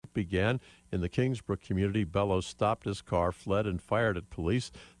pursuit began in the Kingsbrook community. Bellows stopped his car, fled, and fired at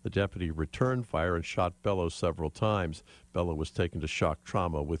police. The deputy returned fire and shot Bellows several times. Bellows was taken to shock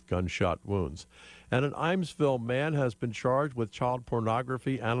trauma with gunshot wounds. And an Imesville man has been charged with child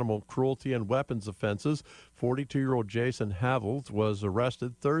pornography, animal cruelty, and weapons offenses. 42-year-old Jason Havels was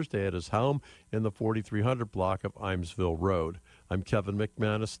arrested Thursday at his home in the 4300 block of Imesville Road. I'm Kevin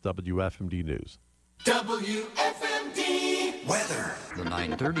McManus, WFMD News. WFMD weather. The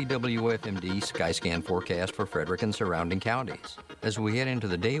 9:30 WFMD Skyscan forecast for Frederick and surrounding counties. As we head into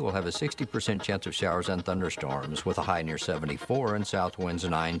the day, we'll have a 60% chance of showers and thunderstorms with a high near 74 and south winds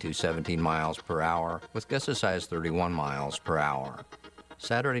 9 to 17 miles per hour with gusts as high as 31 miles per hour.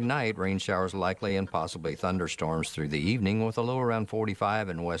 Saturday night, rain showers likely and possibly thunderstorms through the evening with a low around 45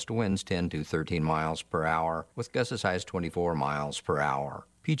 and west winds 10 to 13 miles per hour with gusts as high as 24 miles per hour.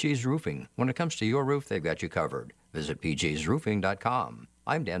 PJ's Roofing. When it comes to your roof, they've got you covered. Visit pjsroofing.com.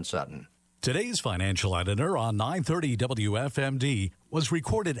 I'm Dan Sutton. Today's financial editor on 930 WFMD was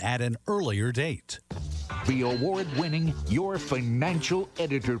recorded at an earlier date. The award-winning Your Financial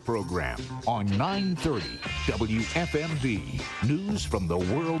Editor program on 930 WFMD. News from the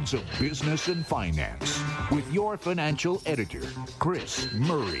worlds of business and finance with your financial editor, Chris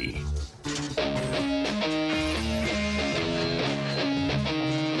Murray.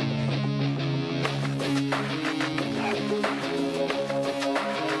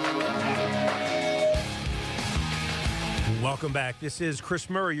 Welcome back. This is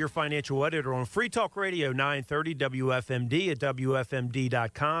Chris Murray, your financial editor on Free Talk Radio 930 WFMD at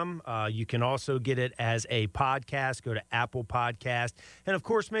WFMD.com. You can also get it as a podcast. Go to Apple Podcast. And, of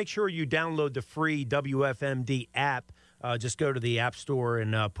course, make sure you download the free WFMD app. Just go to the App Store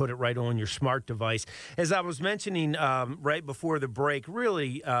and put it right on your smart device. As I was mentioning right before the break,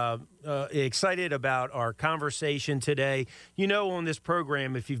 really excited about our conversation today. You know, on this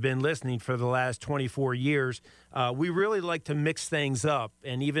program, if you've been listening for the last 24 years, we really like to mix things up.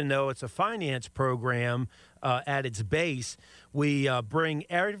 And even though it's a finance program at its base, we bring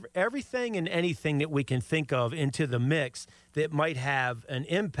everything and anything that we can think of into the mix that might have an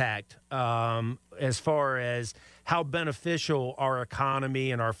impact as far as how beneficial our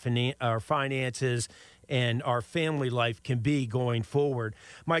economy and our finances and our family life can be going forward.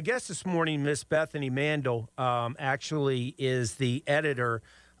 My guest this morning, Miss Bethany Mandel, actually is the editor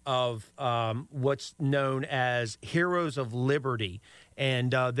of what's known as Heroes of Liberty.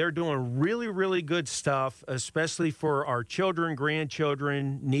 And they're doing really, really good stuff, especially for our children,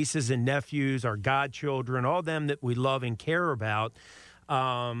 grandchildren, nieces and nephews, our godchildren, all them that we love and care about,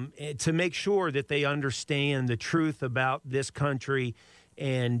 to make sure that they understand the truth about this country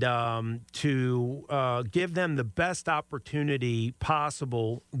and to give them the best opportunity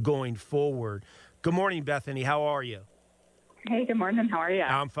possible going forward. Good morning, Bethany. How are you? Hey, good morning. How are you?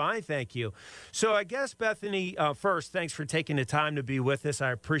 I'm fine, thank you. So I guess, Bethany, first, thanks for taking the time to be with us.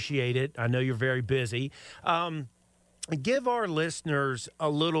 I appreciate it. I know you're very busy. Give our listeners a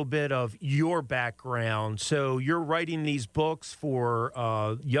little bit of your background. So you're writing these books for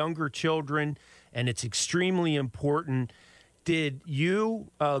younger children, and it's extremely important. Did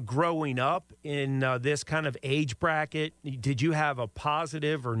you, growing up in this kind of age bracket, did you have a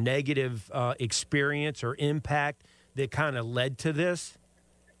positive or negative experience or impact that kind of led to this?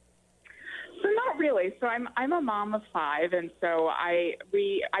 So not really. So I'm a mom of 5, and so I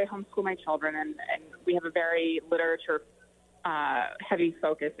homeschool my children, and we have a very literature heavy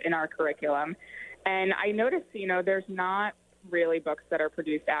focus in our curriculum. And I noticed, there's not really books that are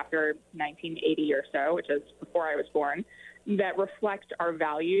produced after 1980 or so, which is before I was born, that reflect our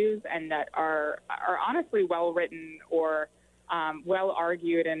values and that are honestly well written or well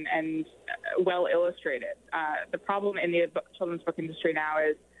argued and well illustrated. The problem in the children's book industry now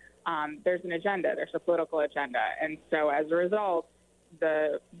is there's an agenda, there's a political agenda, and so as a result,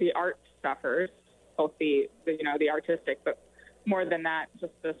 the art suffers, both the artistic, but more than that,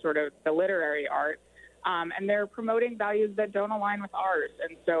 just the sort of the literary art, and they're promoting values that don't align with ours,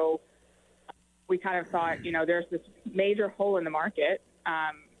 and so we kind of thought, there's this major hole in the market.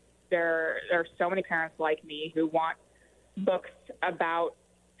 There are so many parents like me who want books about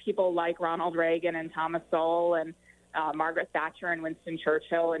people like Ronald Reagan and Thomas Sowell and Margaret Thatcher and Winston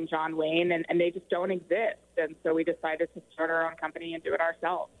Churchill and John Wayne, and they just don't exist. And so we decided to start our own company and do it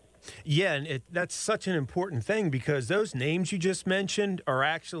ourselves. Yeah, and that's such an important thing because those names you just mentioned are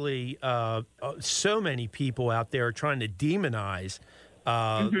actually so many people out there trying to demonize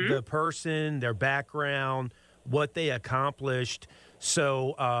the person, their background, what they accomplished.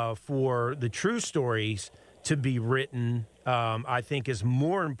 So for the true stories to be written, I think is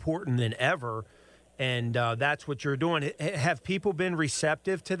more important than ever. and that's what you're doing. Have people been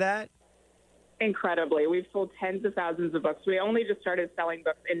receptive to that? Incredibly. We've sold tens of thousands of books. We only just started selling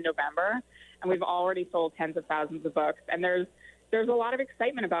books in November, and we've already sold tens of thousands of books. And there's a lot of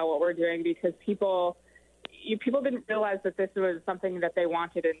excitement about what we're doing because people didn't realize that this was something that they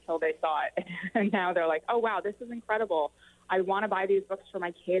wanted until they saw it. And now they're like, oh, wow, this is incredible. I want to buy these books for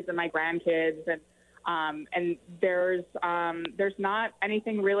my kids and my grandkids. And there's not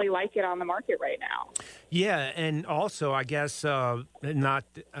anything really like it on the market right now. Yeah, and also, I guess, I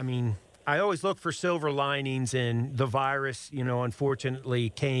always look for silver linings, and the virus, unfortunately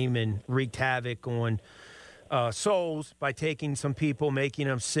came and wreaked havoc on souls by taking some people, making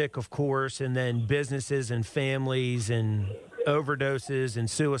them sick, of course, and then businesses and families and overdoses and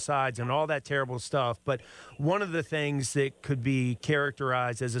suicides and all that terrible stuff. But one of the things that could be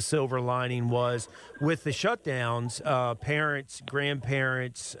characterized as a silver lining was with the shutdowns, parents,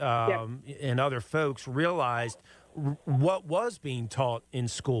 grandparents, and other folks realized what was being taught in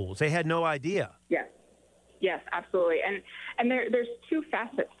schools. They had no idea. Yes, absolutely. And there's two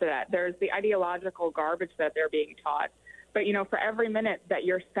facets to that. There's the ideological garbage that they're being taught. But, for every minute that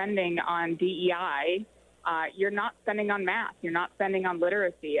you're spending on DEI, you're not spending on math. You're not spending on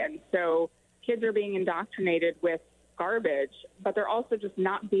literacy. And so kids are being indoctrinated with garbage, but they're also just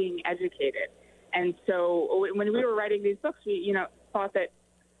not being educated. And so when we were writing these books, we, thought that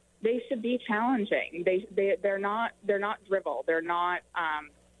they should be challenging. They're not drivel. They're not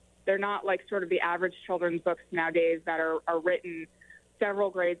like sort of the average children's books nowadays that are written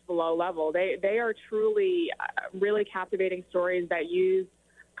several grades below level. They are truly really captivating stories that use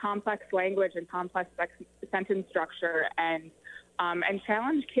complex language and complex sentence structure and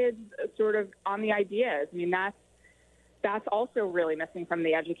challenge kids sort of on the ideas. I mean, that's also really missing from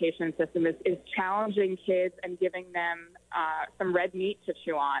the education system is challenging kids and giving them some red meat to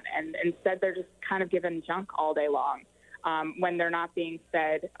chew on. And instead they're just kind of given junk all day long when they're not being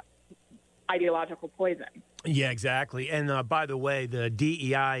fed ideological poison. Yeah, exactly. And by the way, the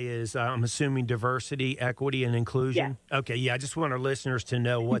DEI is, I'm assuming, diversity, equity, and inclusion. Yes. Okay, yeah, I just want our listeners to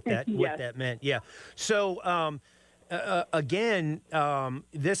know what that what that meant. Yeah. So, again,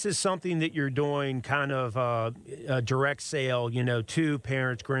 this is something that you're doing kind of a direct sale, to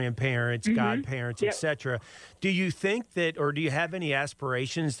parents, grandparents, godparents, et cetera. Do you think that, or do you have any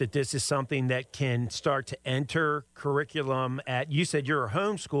aspirations that this is something that can start to enter curriculum you said you're a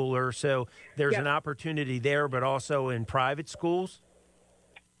homeschooler, so there's an opportunity there, but also in private schools?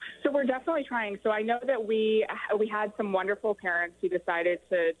 So we're definitely trying. So I know that we had some wonderful parents who decided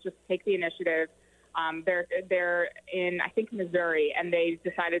to just take the initiative. They're in, I think, Missouri, and they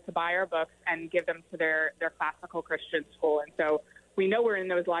decided to buy our books and give them to their classical Christian school. And so we know we're in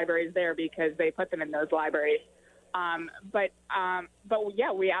those libraries there because they put them in those libraries. But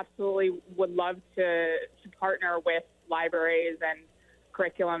yeah, we absolutely would love to partner with libraries and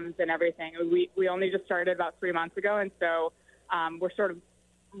curriculums and everything. We only just started about 3 months ago, and so we're sort of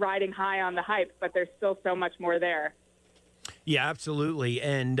riding high on the hype, but there's still so much more there. Yeah, absolutely,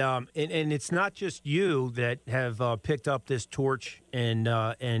 and it's not just you that have picked up this torch and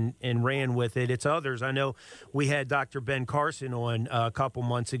ran with it. It's others. I know we had Dr. Ben Carson on a couple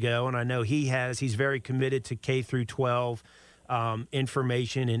months ago, and I know he's very committed to K through 12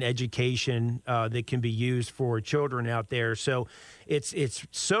 information and education that can be used for children out there. So it's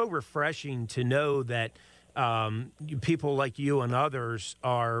so refreshing to know that people like you and others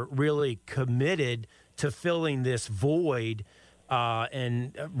are really committed to filling this void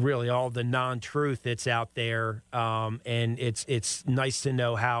and really all the non-truth that's out there. And it's nice to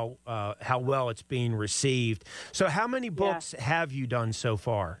know how well it's being received. So how many books have you done so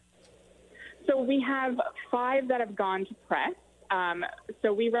far? So we have 5 that have gone to press.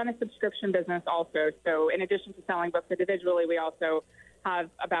 So we run a subscription business also. So in addition to selling books individually, we also have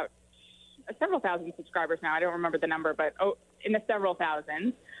about several thousand subscribers now. I don't remember the number, but in the several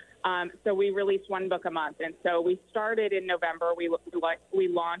thousands. So we release 1 book a month. And so we started in November. We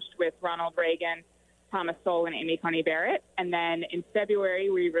launched with Ronald Reagan, Thomas Sowell, and Amy Coney Barrett. And then in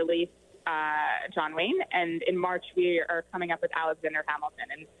February, we released John Wayne. And in March, we are coming up with Alexander Hamilton.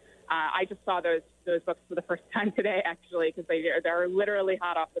 And I just saw those books for the first time today, actually, because they're literally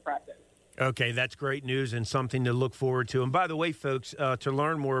hot off the presses. Okay, that's great news and something to look forward to. And by the way, folks, to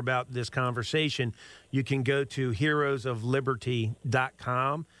learn more about this conversation, you can go to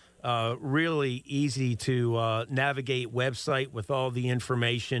heroesofliberty.com. Really easy to navigate website with all the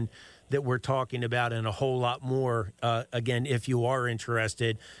information that we're talking about and a whole lot more. Again, if you are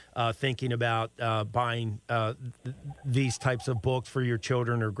interested, thinking about buying these types of books for your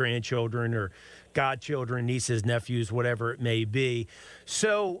children or grandchildren or godchildren, nieces, nephews, whatever it may be.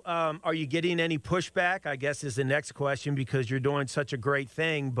 So are you getting any pushback, I guess, is the next question, because you're doing such a great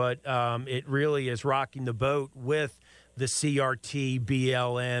thing, but it really is rocking the boat with the CRT,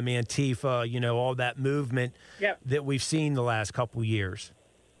 BLM, Antifa, all that movement that we've seen the last couple years.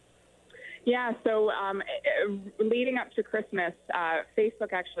 Yeah, so leading up to Christmas,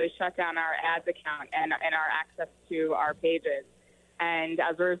 Facebook actually shut down our ads account and our access to our pages. And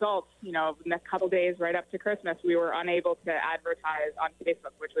as a result, in a couple days right up to Christmas, we were unable to advertise on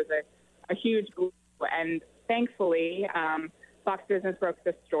Facebook, which was a huge blow. And thankfully, Fox Business broke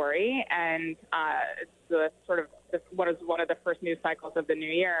this story, and it's what is one of the first news cycles of the new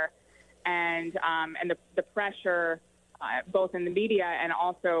year, and the pressure, both in the media and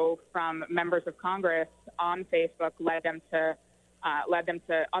also from members of Congress on Facebook, led them to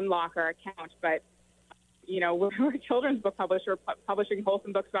unlock our account. But we're a children's book publisher, publishing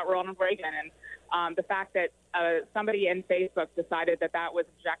wholesome books about Ronald Reagan, and the fact that somebody in Facebook decided that was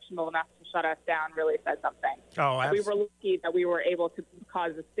objectionable enough to shut us down really said something. Oh, absolutely. We were lucky that we were able to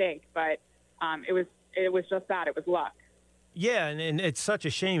cause a stink, but it was just that. It was luck. Yeah, and it's such a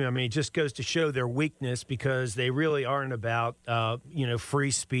shame. I mean, it just goes to show their weakness, because they really aren't about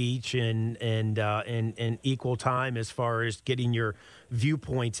free speech and equal time as far as getting your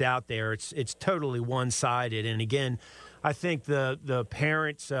viewpoints out there. It's totally one-sided. And again, I think the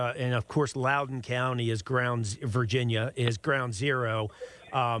parents and of course Loudoun County is Virginia is ground zero.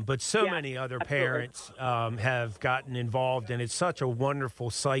 But many other parents have gotten involved, and it's such a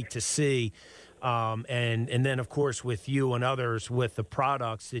wonderful sight to see. And then, of course, with you and others, with the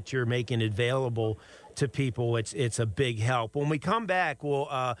products that you're making available to people, it's a big help. When we come back,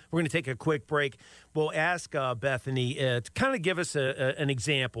 we're going to take a quick break. We'll ask Bethany to kind of give us an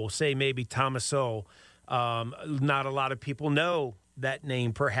example, say maybe Thomas Sowell. Not a lot of people know that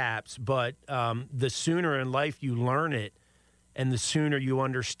name, perhaps, but the sooner in life you learn it and the sooner you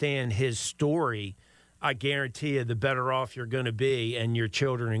understand his story, I guarantee you the better off you're going to be, and your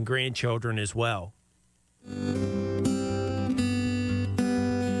children and grandchildren as well.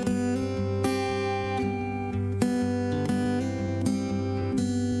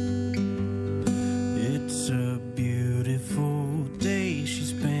 It's a beautiful day.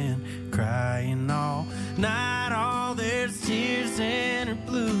 She's been crying all night. All there's tears in her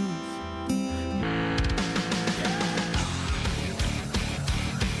blues.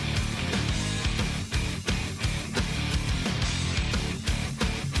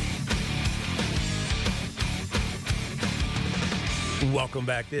 Welcome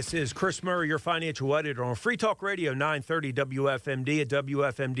back. This is Chris Murray, your financial editor on Free Talk Radio 930 WFMD at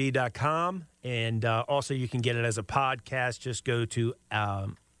WFMD.com. And also you can get it as a podcast. Just go to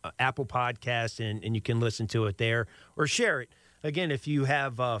Apple Podcasts and you can listen to it there or share it. Again, if you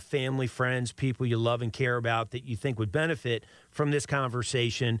have family, friends, people you love and care about that you think would benefit from this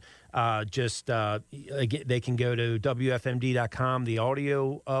conversation, again, they can go to WFMD.com, the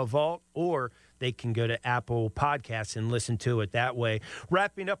audio vault, or they can go to Apple Podcasts and listen to it that way.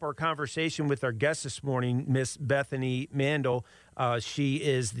 Wrapping up our conversation with our guest this morning, Miss Bethany Mandel. She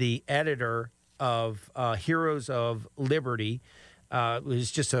is the editor of Heroes of Liberty.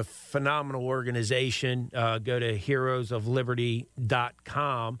 It's just a phenomenal organization. Go to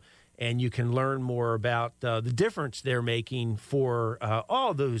heroesofliberty.com, and you can learn more about the difference they're making for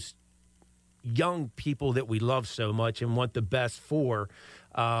all those young people that we love so much and want the best for.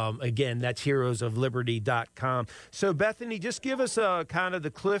 Again, that's heroesofliberty.com. So, Bethany, just give us kind of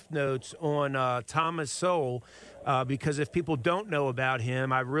the cliff notes on Thomas Sowell, because if people don't know about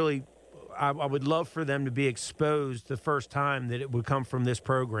him, I would love for them to be exposed the first time that it would come from this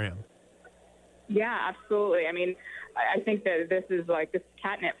program. Yeah, absolutely. I mean, I think that this is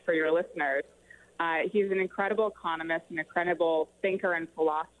catnip for your listeners. He's an incredible economist, an incredible thinker and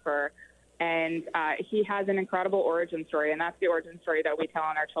philosopher. And he has an incredible origin story, and that's the origin story that we tell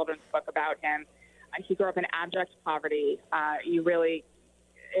in our children's book about him. He grew up in abject poverty. He was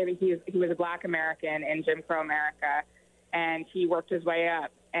a Black American in Jim Crow America, and he worked his way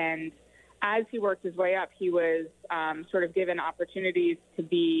up. And as he worked his way up, he was sort of given opportunities to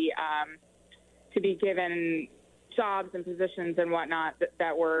be given jobs and positions and whatnot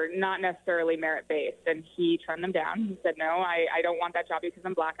that were not necessarily merit-based, and he turned them down. He said, no, I don't want that job because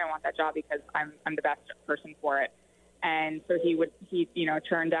I'm Black. I want that job because I'm the best person for it. And so he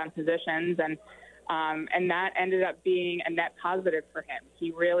turned down positions, and that ended up being a net positive for him.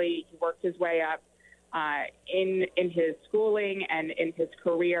 He worked his way up. in his schooling and in his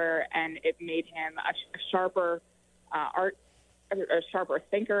career, and it made him a sharper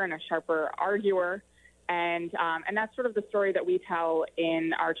thinker and a sharper arguer. And that's sort of the story that we tell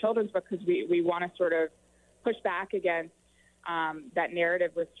in our children's book, because we want to sort of push back against that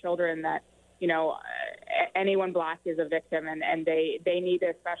narrative with children that, you know, anyone Black is a victim and they need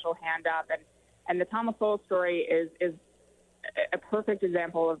a special hand up. And the Thomas Sowell story is a perfect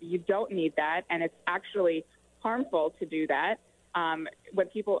example of you don't need that, and it's actually harmful to do that. When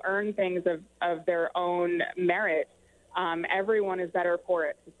people earn things of their own merit, everyone is better for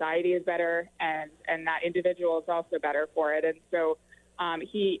it. Society is better, and that individual is also better for it. And so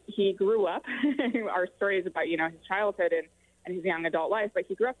he grew up. Our story is about, you know, his childhood and his young adult life, but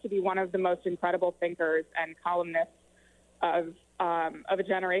he grew up to be one of the most incredible thinkers and columnists of a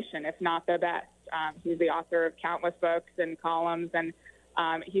generation, if not the best. He's the author of countless books and columns, and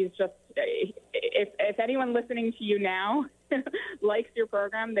he's just, if anyone listening to you now likes your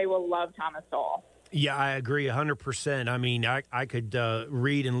program, they will love Thomas Sowell. Yeah, I agree 100%. I mean, I could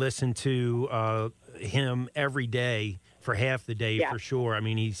read and listen to him every day for half the day for sure. I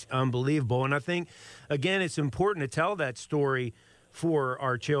mean, he's unbelievable. And I think, again, it's important to tell that story for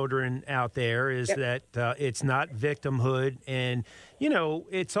our children out there, is that it's not victimhood. And, you know,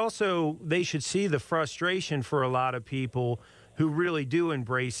 it's also, they should see the frustration for a lot of people who really do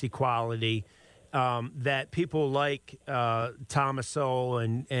embrace equality, that people like Thomas Sowell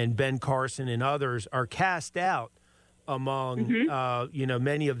and Ben Carson and others are cast out among, you know,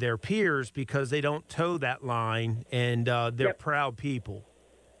 many of their peers because they don't toe that line, and they're proud people.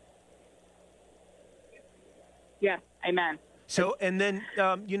 Yeah, amen. So, and then,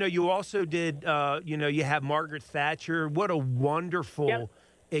 you know, you also did, you know, you have Margaret Thatcher. What a wonderful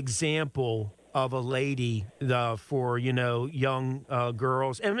example of a lady for, you know, young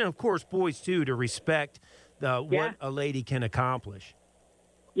girls. And, of course, boys, too, to respect what a lady can accomplish.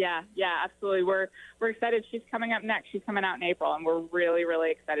 Yeah, absolutely. We're excited. She's coming up next. She's coming out in April, and we're really,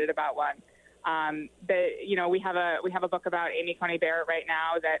 really excited about one. You know, we have a book about Amy Coney Barrett right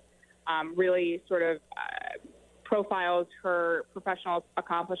now that really sort of profiles her professional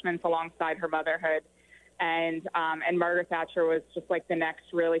accomplishments alongside her motherhood. And Margaret Thatcher was just like the next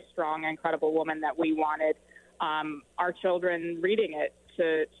really strong and credible woman that we wanted our children reading it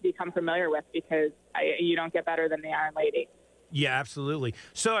to become familiar with, because you don't get better than the Iron Lady. Yeah, absolutely.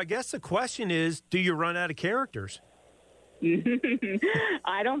 So I guess the question is, do you run out of characters?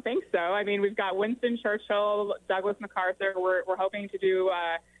 I don't think so. I mean, we've got Winston Churchill, Douglas MacArthur. We're hoping to do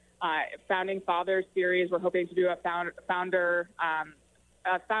Founding Fathers series. We're hoping to do a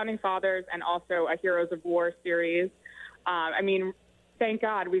Founding Fathers and also a Heroes of War series. I mean, thank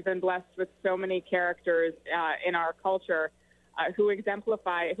God we've been blessed with so many characters in our culture who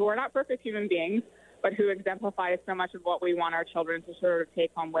are not perfect human beings, but who exemplify so much of what we want our children to sort of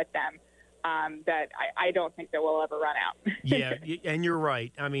take home with them, that I don't think that we'll ever run out. Yeah, and you're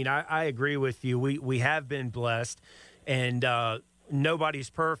right. I mean, I agree with you. We have been blessed, and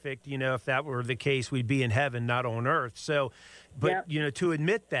nobody's perfect. You know, if that were the case, we'd be in heaven, not on earth. So, but, you know, to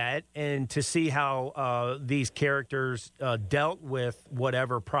admit that and to see how these characters dealt with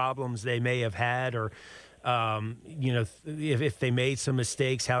whatever problems they may have had, or, you know, if they made some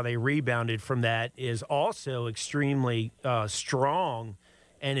mistakes, how they rebounded from that, is also extremely strong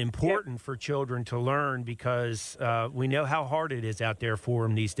and important for children to learn, because we know how hard it is out there for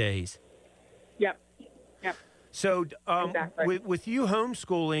them these days. Yep. So Exactly. with you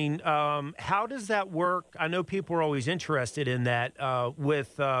homeschooling, how does that work? I know people are always interested in that,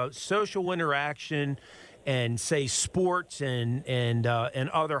 with social interaction and, say, sports and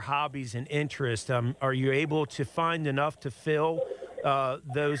other hobbies and interests. Are you able to find enough to fill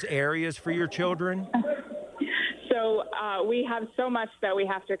those areas for your children? So we have so much that we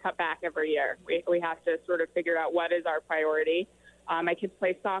have to cut back every year. We have to sort of figure out what is our priority. My kids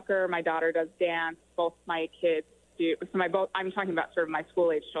play soccer. My daughter does dance. Both my kids do. So I'm talking about sort of my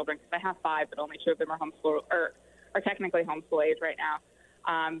school-age children, because I have 5, but only 2 of them are homeschool or are technically homeschool age right now.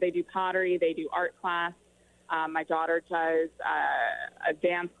 They do pottery. They do art class. My daughter does a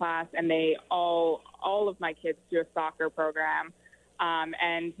dance class, and all of my kids do a soccer program.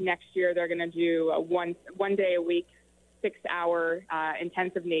 And next year they're going to do a one day a week, 6-hour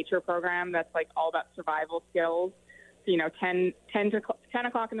intensive nature program that's like all about survival skills. You know, 10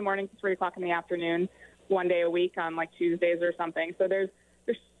 o'clock in the morning to 3 o'clock in the afternoon, one day a week on like Tuesdays or something. So there's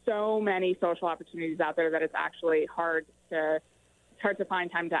so many social opportunities out there that it's actually hard to hard to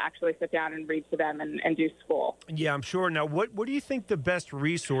find time to actually sit down and read to them and do school. Yeah, I'm sure. Now, what do you think the best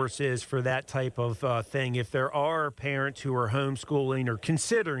resource is for that type of thing? If there are parents who are homeschooling or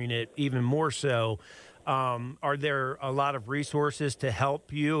considering it even more so, are there a lot of resources to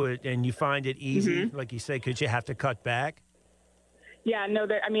help you and you find it easy, like you say, because you have to cut back? Yeah, no,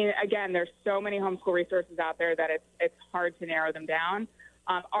 again, there's so many homeschool resources out there that it's hard to narrow them down.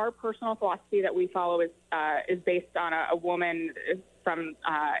 Our personal philosophy that we follow is based on a woman from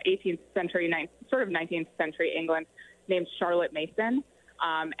 18th century, 19th century England named Charlotte Mason.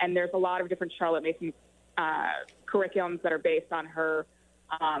 And there's a lot of different Charlotte Mason curriculums that are based on her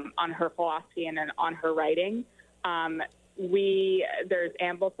philosophy and on her writing. There's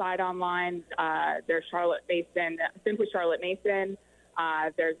Ambleside online. There's Charlotte Mason, simply Charlotte Mason.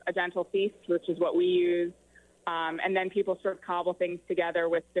 There's A Gentle Feast, which is what we use. And then people sort of cobble things together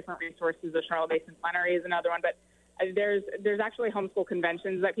with different resources. The Charlotte Mason Plenary is another one. But there's actually homeschool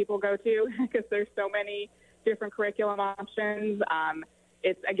conventions that people go to because there's so many different curriculum options.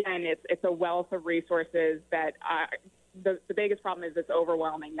 It's a wealth of resources that the biggest problem is it's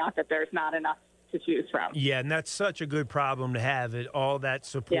overwhelming, not that there's not enough to choose from. Yeah, and that's such a good problem to have. All that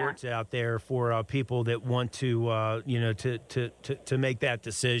support's out there for people that want to, to make that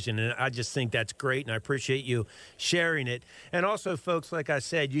decision. And I just think that's great, and I appreciate you sharing it. And also, folks, like I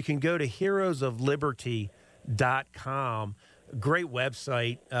said, you can go to heroesofliberty.com. Great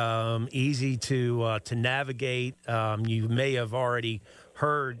website, easy to navigate. You may have already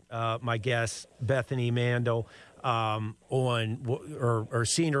heard my guest, Bethany Mandel, on or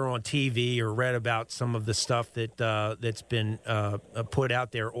seen her on TV or read about some of the stuff that's been put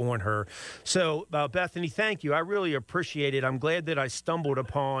out there on her. So, Bethany, thank you. I really appreciate it. I'm glad that I stumbled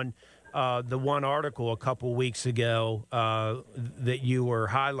upon the one article a couple weeks ago that you were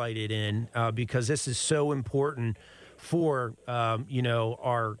highlighted in because this is so important for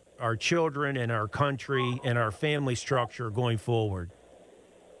our children and our country and our family structure going forward.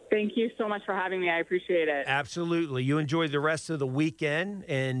 Thank you so much for having me. I appreciate it. Absolutely. You enjoy the rest of the weekend,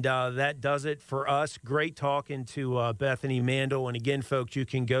 and that does it for us. Great talking to Bethany Mandel. And again, folks, you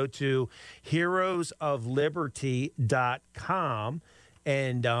can go to heroesofliberty.com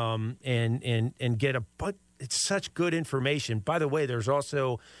and get but it's such good information. By the way, there's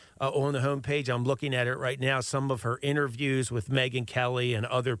also on the homepage, I'm looking at it right now, some of her interviews with Megyn Kelly and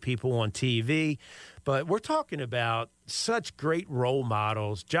other people on TV. But we're talking about such great role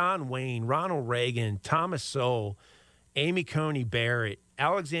models: John Wayne, Ronald Reagan, Thomas Sowell, Amy Coney Barrett,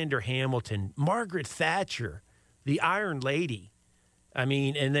 Alexander Hamilton, Margaret Thatcher, the Iron Lady. I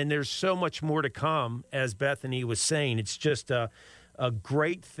mean, and then there's so much more to come, as Bethany was saying. It's just a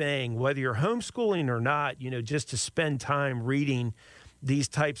great thing, whether you're homeschooling or not, just to spend time reading these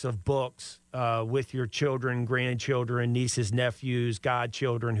types of books with your children, grandchildren, nieces, nephews,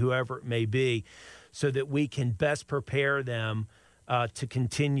 godchildren, whoever it may be, so that we can best prepare them to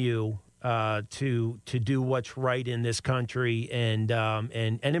continue to do what's right in this country and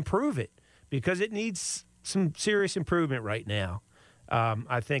improve it, because it needs some serious improvement right now.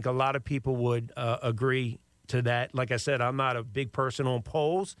 I think a lot of people would agree to that. Like I said, I'm not a big person on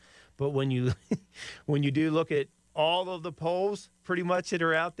polls, but when you do look at all of the polls pretty much that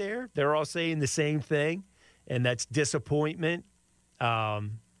are out there, they're all saying the same thing, and that's disappointment,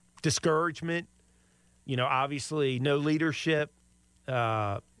 discouragement, obviously no leadership.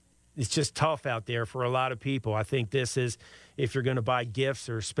 It's just tough out there for a lot of people. I think this is, if you're going to buy gifts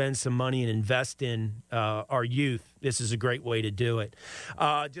or spend some money and invest in our youth, this is a great way to do it.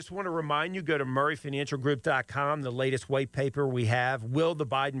 Just want to remind you, go to murrayfinancialgroup.com, the latest white paper we have, Will the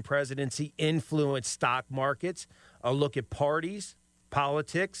Biden Presidency Influence Stock Markets? A look at parties,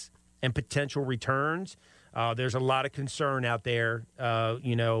 politics, and potential returns. There's a lot of concern out there.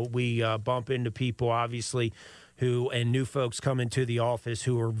 We bump into people, obviously, and new folks come into the office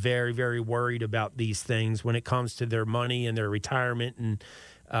who are very, very worried about these things when it comes to their money and their retirement and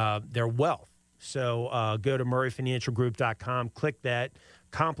their wealth. So go to murrayfinancialgroup.com, click that.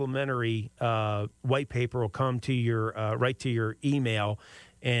 Complimentary white paper will come to your right to your email,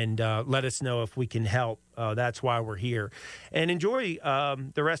 and let us know if we can help. That's why we're here. And enjoy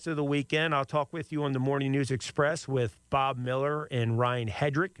the rest of the weekend. I'll talk with you on the Morning News Express with Bob Miller and Ryan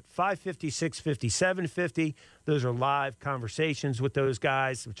Hedrick, 550, 650, 750. Those are live conversations with those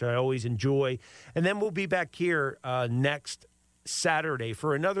guys, which I always enjoy. And then we'll be back here next Saturday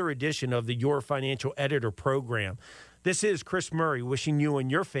for another edition of the Your Financial Editor program. This is Chris Murray wishing you and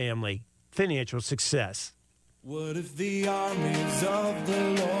your family financial success. What if the armies of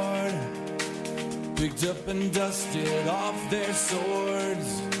the Lord picked up and dusted off their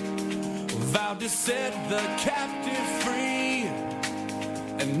swords, vowed to set the captive free,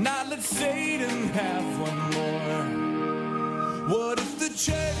 and not let Satan have one more. What if the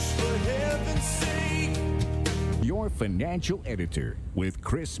church, for heaven's sake? Your Financial Editor with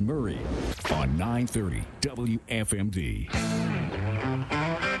Chris Murray on 930 WFMD.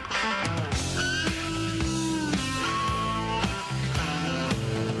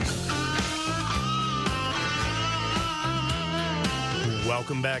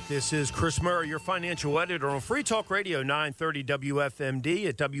 Welcome back. This is Chris Murray, your financial editor on Free Talk Radio 930 WFMD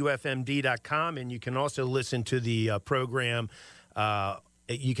at WFMD.com. And you can also listen to the program.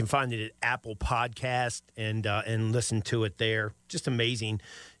 You can find it at Apple Podcast and listen to it there. Just amazing.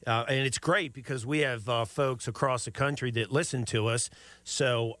 And it's great because we have folks across the country that listen to us.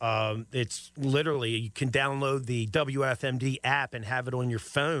 So it's literally, you can download the WFMD app and have it on your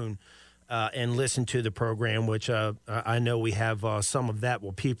phone. And listen to the program, which I know we have some of that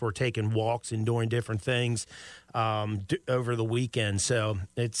while people are taking walks and doing different things over the weekend. So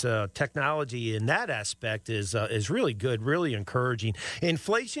it's technology in that aspect is really good, really encouraging.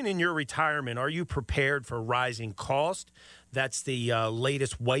 Inflation in your retirement. Are you prepared for rising cost? That's the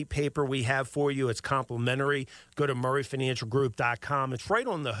latest white paper we have for you. It's complimentary. Go to murrayfinancialgroup.com. It's right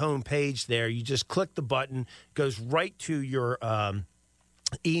on the home page there. You just click the button, goes right to your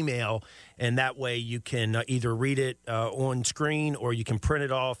email, and that way you can either read it on screen or you can print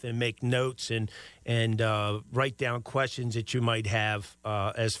it off and make notes and write down questions that you might have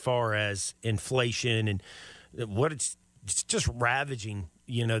as far as inflation and what it's just ravaging,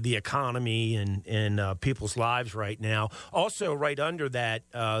 the economy and people's lives right now. Also, right under that,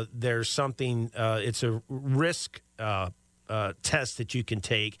 there's something, it's a risk test that you can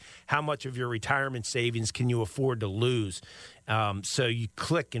take. How much of your retirement savings can you afford to lose? So you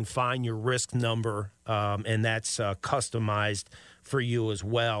click and find your risk number, and that's customized for you as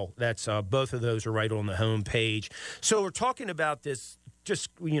well. That's both of those are right on the home page. So we're talking about this.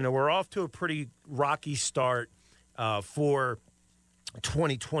 Just we're off to a pretty rocky start for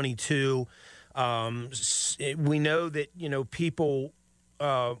 2022. We know that people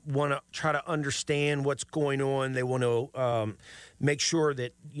want to try to understand what's going on. They want to make sure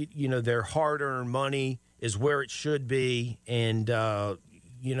that their hard-earned money is where it should be, and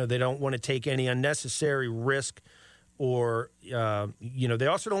they don't want to take any unnecessary risk, or they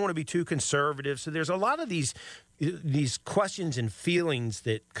also don't want to be too conservative. So there's a lot of these questions and feelings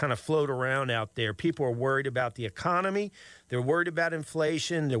that kind of float around out there. People are worried about the economy. They're worried about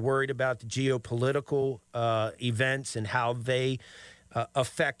inflation. They're worried about the geopolitical events and how they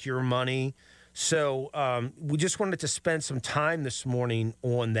affect your money. So we just wanted to spend some time this morning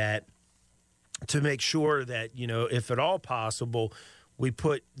on that to make sure that, if at all possible, we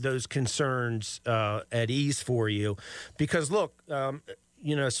put those concerns at ease for you. Because, look,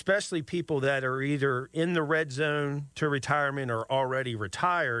 especially people that are either in the red zone to retirement or already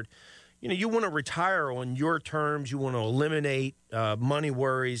retired, you want to retire on your terms. You want to eliminate money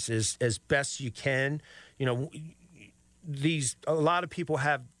worries as best you can. A lot of people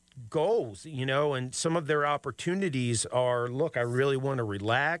have goals, and some of their opportunities are, look, I really want to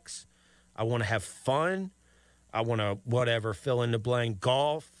relax. I want to have fun. I want to, fill in the blank,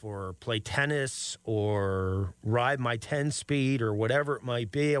 golf or play tennis or ride my 10-speed or whatever it might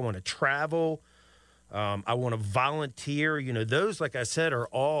be. I want to travel. I want to volunteer. Those, like I said, are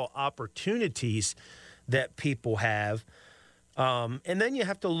all opportunities that people have. And then you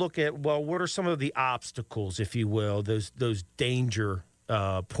have to look at, what are some of the obstacles, if you will, those danger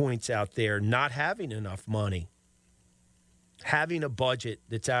points out there? Not having enough money, having a budget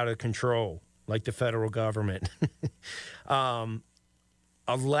that's out of control, like the federal government, a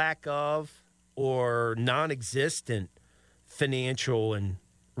lack of or non-existent financial and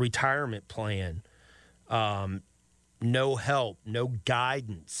retirement plan, no help, no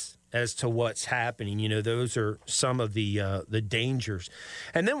guidance as to what's happening. Those are some of the dangers.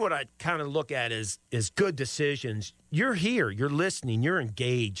 And then what I kind of look at is good decisions. You're here, you're listening, you're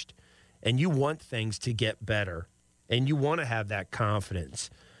engaged, and you want things to get better, and you want to have that confidence.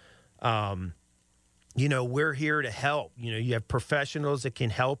 We're here to help. You have professionals that can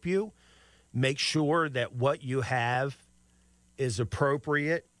help you. Make sure that what you have is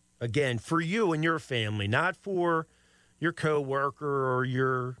appropriate, again, for you and your family, not for your coworker or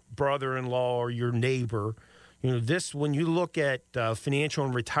your brother-in-law or your neighbor. When you look at financial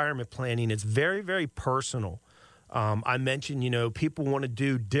and retirement planning, it's very, very personal. I mentioned, people want to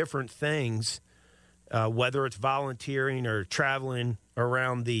do different things, whether it's volunteering or traveling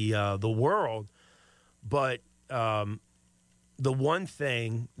around the world. But the one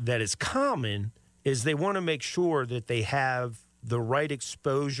thing that is common is they want to make sure that they have the right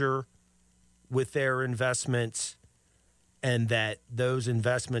exposure with their investments and that those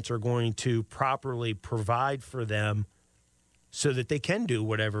investments are going to properly provide for them so that they can do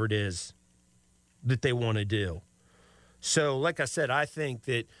whatever it is that they want to do. So, like I said, I think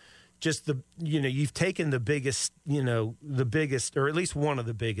that just you've taken the biggest, or at least one of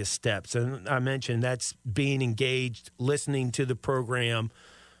the biggest steps. And I mentioned that's being engaged, listening to the program,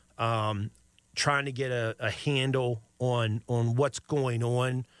 trying to get a handle on what's going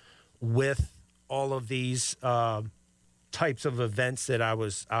on with all of these types of events that I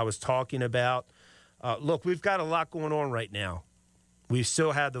was talking about. Look, we've got a lot going on right now. We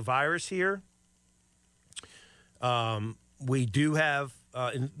still have the virus here. We do have,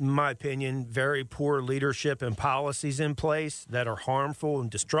 in my opinion, very poor leadership and policies in place that are harmful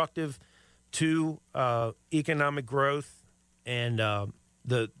and destructive to economic growth and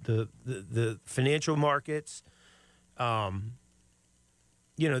the financial markets.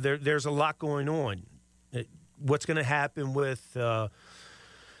 There's a lot going on. What's going to happen with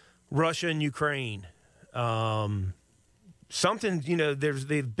Russia and Ukraine?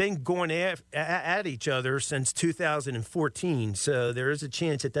 They've been going at each other since 2014, so there is a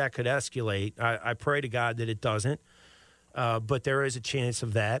chance that could escalate. I pray to God that it doesn't, but there is a chance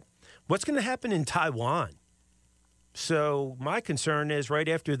of that. What's going to happen in Taiwan? So my concern is right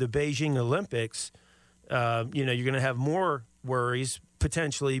after the Beijing Olympics, you're going to have more worries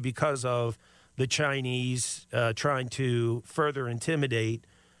potentially because of the Chinese trying to further intimidate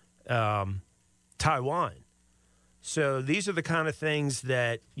Taiwan. So these are the kind of things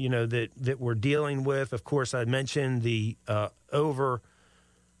that that we're dealing with. Of course, I mentioned the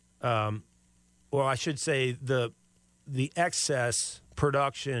the excess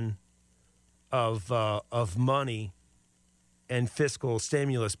production of money and fiscal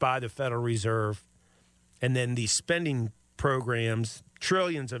stimulus by the Federal Reserve, and then the spending programs,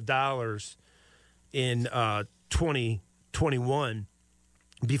 trillions of dollars in 2021,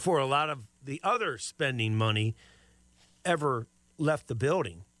 before a lot of the other spending money ever left the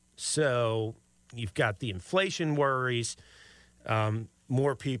building. So you've got the inflation worries,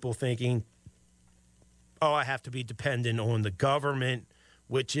 more people thinking, oh, I have to be dependent on the government,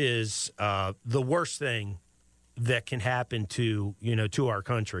 which is the worst thing that can happen to our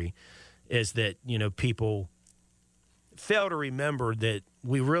country, is that, people fail to remember that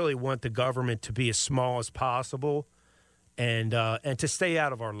we really want the government to be as small as possible and to stay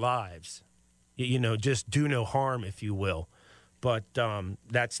out of our lives. Just do no harm, if you will. But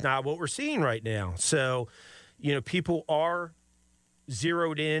that's not what we're seeing right now. So, people are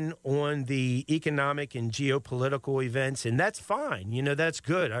zeroed in on the economic and geopolitical events, and that's fine. That's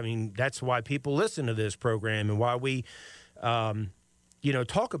good. I mean, that's why people listen to this program and why we,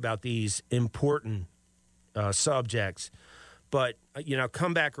 talk about these important subjects. But,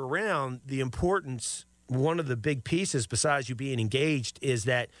 come back around, the importance, one of the big pieces besides you being engaged is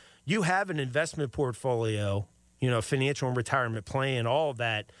that you have an investment portfolio, financial and retirement plan, all of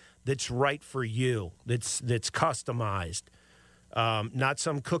that's right for you, that's customized. Not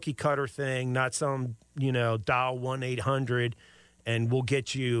some cookie cutter thing, not some, dial 1-800 and we'll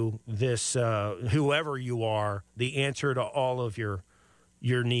get you this, whoever you are, the answer to all of your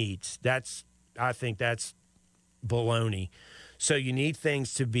needs. I think that's baloney. So you need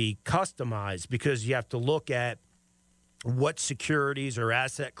things to be customized because you have to look at what securities or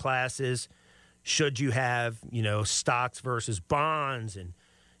asset classes should you have, stocks versus bonds and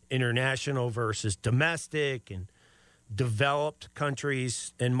international versus domestic and developed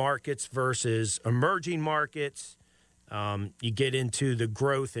countries and markets versus emerging markets. You get into the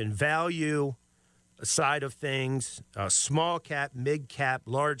growth and value side of things, small cap, mid cap,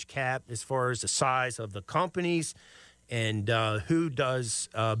 large cap, as far as the size of the companies and who does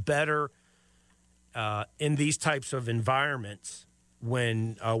better in these types of environments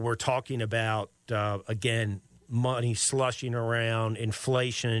when we're talking about, again, money slushing around,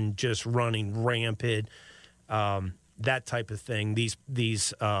 inflation just running rampant, that type of thing.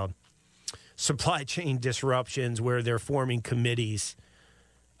 These supply chain disruptions where they're forming committees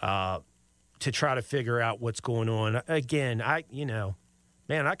to try to figure out what's going on. Again, I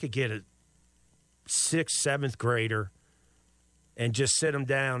could get a 6th, 7th grader and just sit them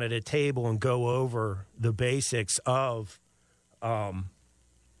down at a table and go over the basics of the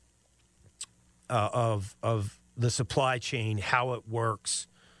supply chain, how it works,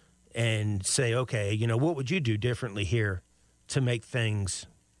 and say, okay, what would you do differently here to make things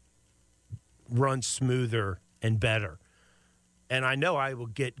run smoother and better? And I know I will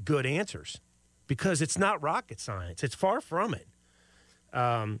get good answers because it's not rocket science. It's far from it.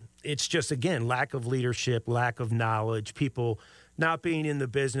 It's just, again, lack of leadership, lack of knowledge, people not being in the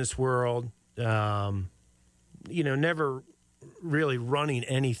business world, never really running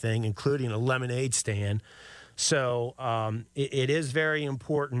anything, including a lemonade stand. So it is very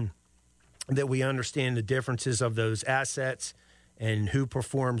important that we understand the differences of those assets and who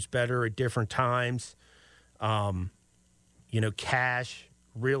performs better at different times. Cash,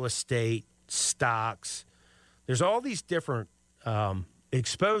 real estate, stocks. There's all these different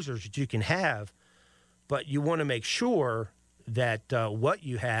exposures that you can have, but you want to make sure that what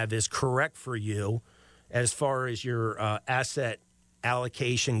you have is correct for you as far as your asset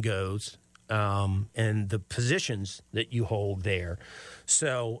allocation goes and the positions that you hold there.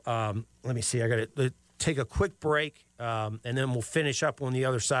 So let me see. I got to take a quick break, and then we'll finish up on the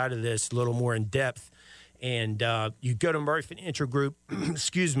other side of this a little more in depth. And you go to Murray Financial Group,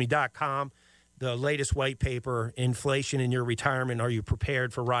 .com, the latest white paper, Inflation in Your Retirement. Are you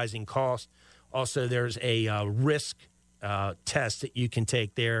prepared for rising costs? Also, there's a risk test that you can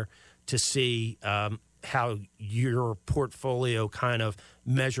take there to see how your portfolio kind of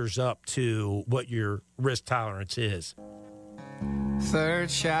measures up to what your risk tolerance is.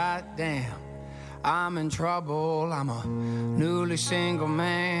 Third shot, damn, I'm in trouble. I'm a newly single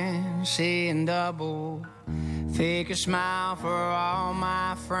man, seeing double. Fake a smile for all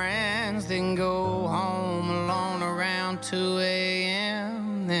my friends, then go home alone around 2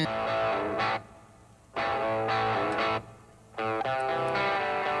 a.m. Then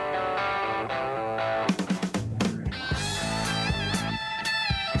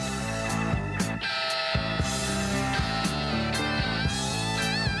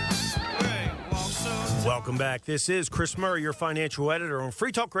Welcome back. This is Chris Murray, your financial editor on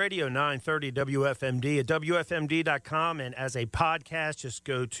Free Talk Radio 930 WFMD at WFMD.com. And as a podcast, just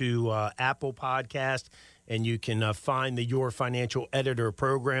go to Apple Podcast and you can find the Your Financial Editor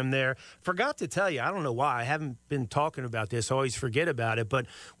program there. Forgot to tell you, I don't know why, I haven't been talking about this, I always forget about it, but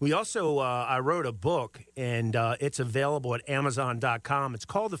we also, I wrote a book, and it's available at Amazon.com. It's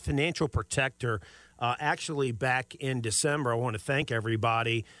called The Financial Protector. Actually, back in December, I want to thank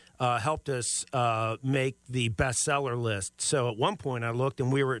everybody, helped us make the bestseller list. So at one point I looked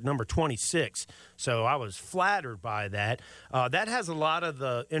and we were at number 26. So I was flattered by that. That has a lot of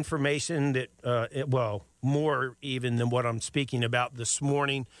the information that, more even than what I'm speaking about this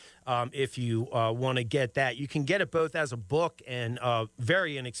morning. If you want to get that, you can get it both as a book and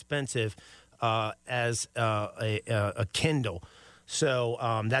very inexpensive as a Kindle. So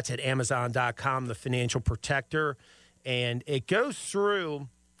that's at Amazon.com, The Financial Protector. And it goes through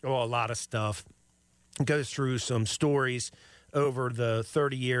a lot of stuff. It goes through some stories over the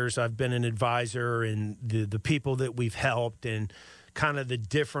 30 years I've been an advisor and the people that we've helped and kind of the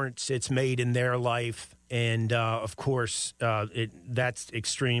difference it's made in their life. And, of course, that's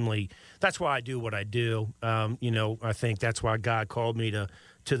why I do what I do. I think that's why God called me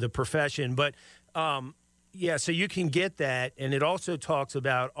to the profession. But, so you can get that. And it also talks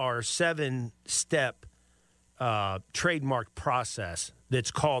about our 7-step trademark process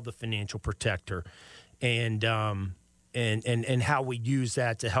that's called the Financial Protector, and how we use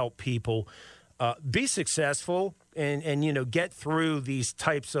that to help people be successful and get through these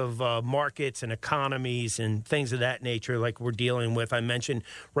types of markets and economies and things of that nature like we're dealing with. I mentioned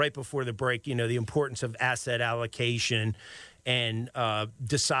right before the break, the importance of asset allocation and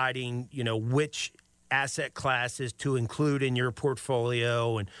deciding, which asset classes to include in your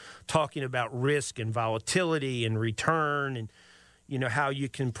portfolio, and talking about risk and volatility and return, and how you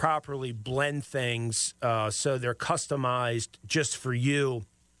can properly blend things so they're customized just for you,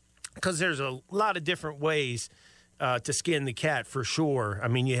 because there's a lot of different ways to skin the cat, for sure. I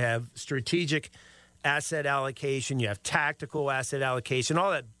mean, you have strategic asset allocation, you have tactical asset allocation,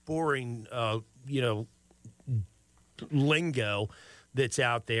 all that boring lingo that's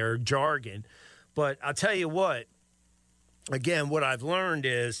out there, jargon. But I'll tell you what, again, what I've learned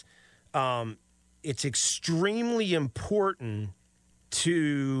is it's extremely important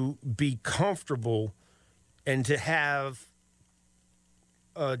to be comfortable and to have,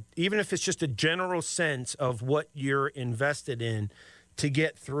 even if it's just a general sense of what you're invested in, to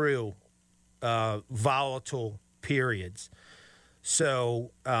get through volatile periods.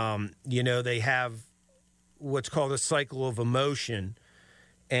 So, they have what's called a cycle of emotion.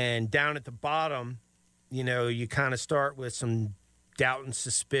 And down at the bottom, you kind of start with some doubt and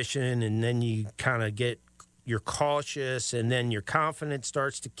suspicion, and then you kind of you're cautious, and then your confidence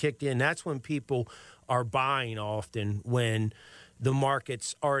starts to kick in. That's when people are buying often, when the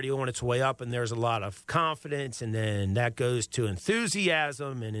market's already on its way up and there's a lot of confidence, and then that goes to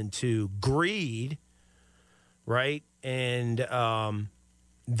enthusiasm and into greed, right? And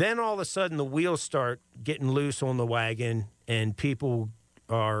then all of a sudden the wheels start getting loose on the wagon, and people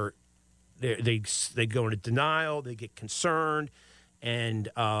are they go into denial, they get concerned, and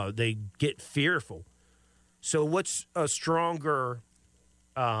they get fearful. So what's a stronger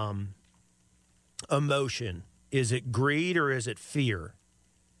emotion? Is it greed or is it fear?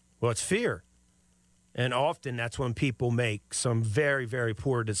 Well, it's fear. And often that's when people make some very, very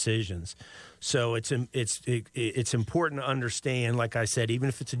poor decisions. So it's important to understand, like I said, even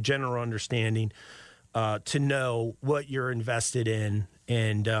if it's a general understanding, to know what you're invested in,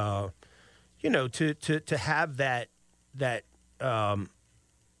 and to have that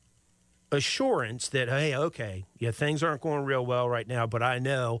assurance that, hey, okay, yeah, things aren't going real well right now, but I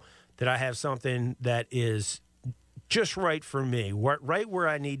know that I have something that is just right for me, right where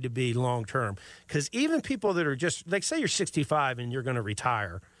I need to be long term. Because even people that are just, like, say you're 65 and you're going to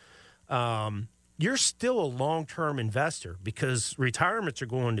retire, you're still a long-term investor, because retirements are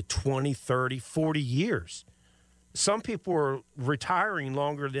going to 20, 30, 40 years. Some people are retiring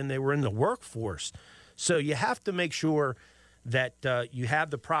longer than they were in the workforce. So you have to make sure that you have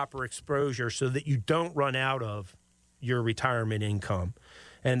the proper exposure so that you don't run out of your retirement income.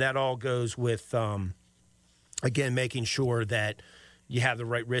 And that all goes with, again, making sure that you have the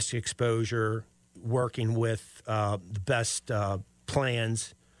right risk exposure, working with the best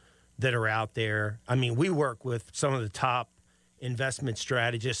plans that are out there. I mean, we work with some of the top investment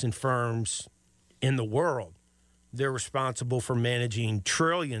strategists and firms in the world. They're responsible for managing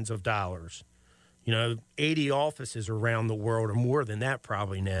trillions of dollars. 80 offices around the world, or more than that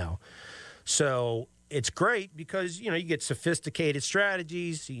probably now. So it's great because, you get sophisticated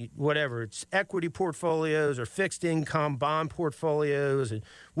strategies, whatever. It's equity portfolios or fixed income bond portfolios. And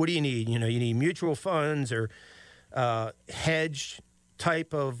what do you need? You need mutual funds or hedge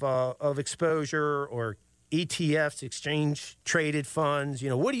type of exposure, or ETFs, exchange traded funds.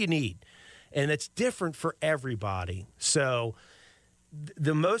 What do you need? And it's different for everybody. So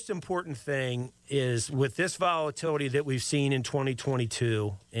the most important thing is, with this volatility that we've seen in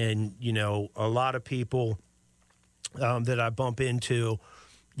 2022, and, a lot of people that I bump into,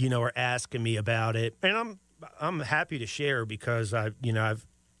 are asking me about it. And I'm happy to share, because I've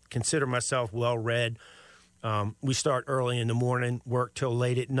considered myself well-read. We start early in the morning, work till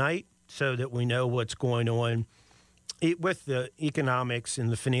late at night, so that we know what's going on with the economics and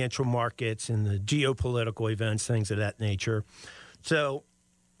the financial markets and the geopolitical events, things of that nature. So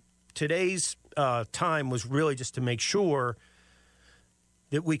today's time was really just to make sure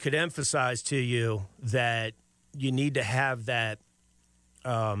that we could emphasize to you that you need to have that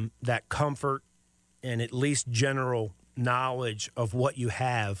comfort and at least general knowledge of what you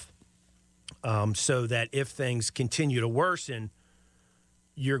have, so that if things continue to worsen,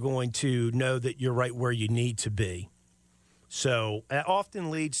 you're going to know that you're right where you need to be. So that often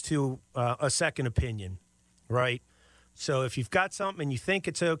leads to a second opinion, right? So if you've got something and you think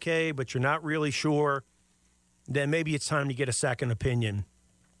it's okay, but you're not really sure, then maybe it's time to get a second opinion.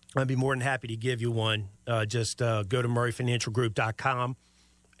 I'd be more than happy to give you one. Just go to murrayfinancialgroup.com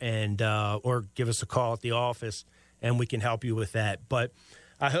and or give us a call at the office, and we can help you with that. But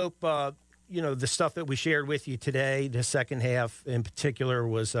I hope the stuff that we shared with you today, the second half in particular,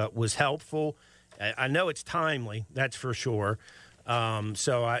 was helpful. I know it's timely, that's for sure.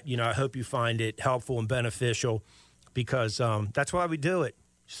 So I hope you find it helpful and beneficial, because that's why we do it.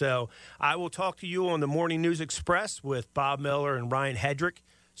 So I will talk to you on the Morning News Express with Bob Miller and Ryan Hedrick.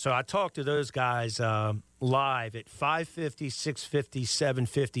 So I talk to those guys live at 5:50, 6:50,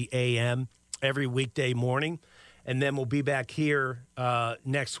 7:50 a.m. every weekday morning. And then we'll be back here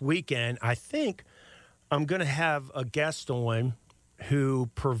next weekend. I think I'm going to have a guest on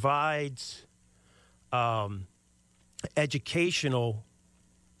who provides educational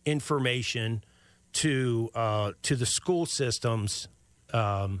information to the school systems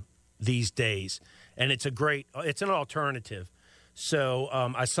these days, and it's an alternative. So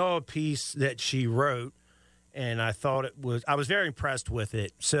I saw a piece that she wrote, and I was very impressed with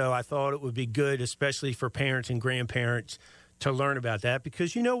it. So I thought it would be good, especially for parents and grandparents, to learn about that,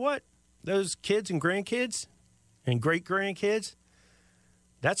 because you know what, those kids and grandkids and great grandkids,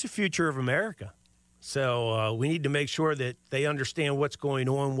 that's the future of America. So we need to make sure that they understand what's going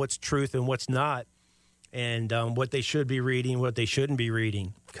on, what's truth and what's not, and what they should be reading, what they shouldn't be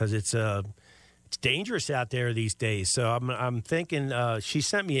reading, because it's dangerous out there these days. So I'm thinking, she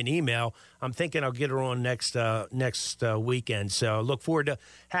sent me an email. I'm thinking I'll get her on next weekend. So I look forward to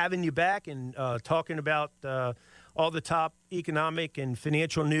having you back and talking about all the top economic and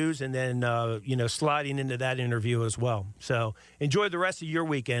financial news, and then sliding into that interview as well. So enjoy the rest of your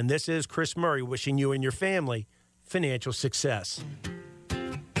weekend. This is Chris Murray wishing you and your family financial success.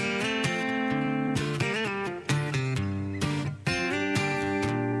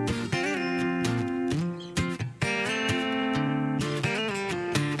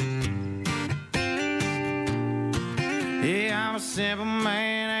 simple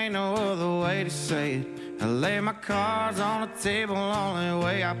man, ain't no other way to say it. I lay my cards on the table, only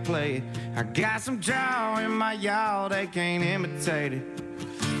way I play it. I got some jaw in my yaw, they can't imitate it.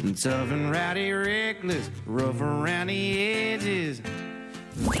 I'm tough and rowdy, reckless, rough around the edges.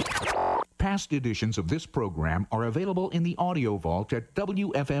 Past editions of this program are available in the audio vault at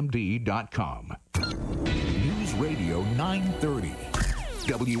WFMD.com. News Radio 930.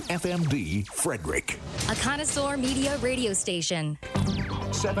 WFMD Frederick. A connoisseur media radio station.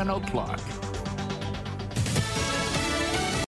 7 o'clock.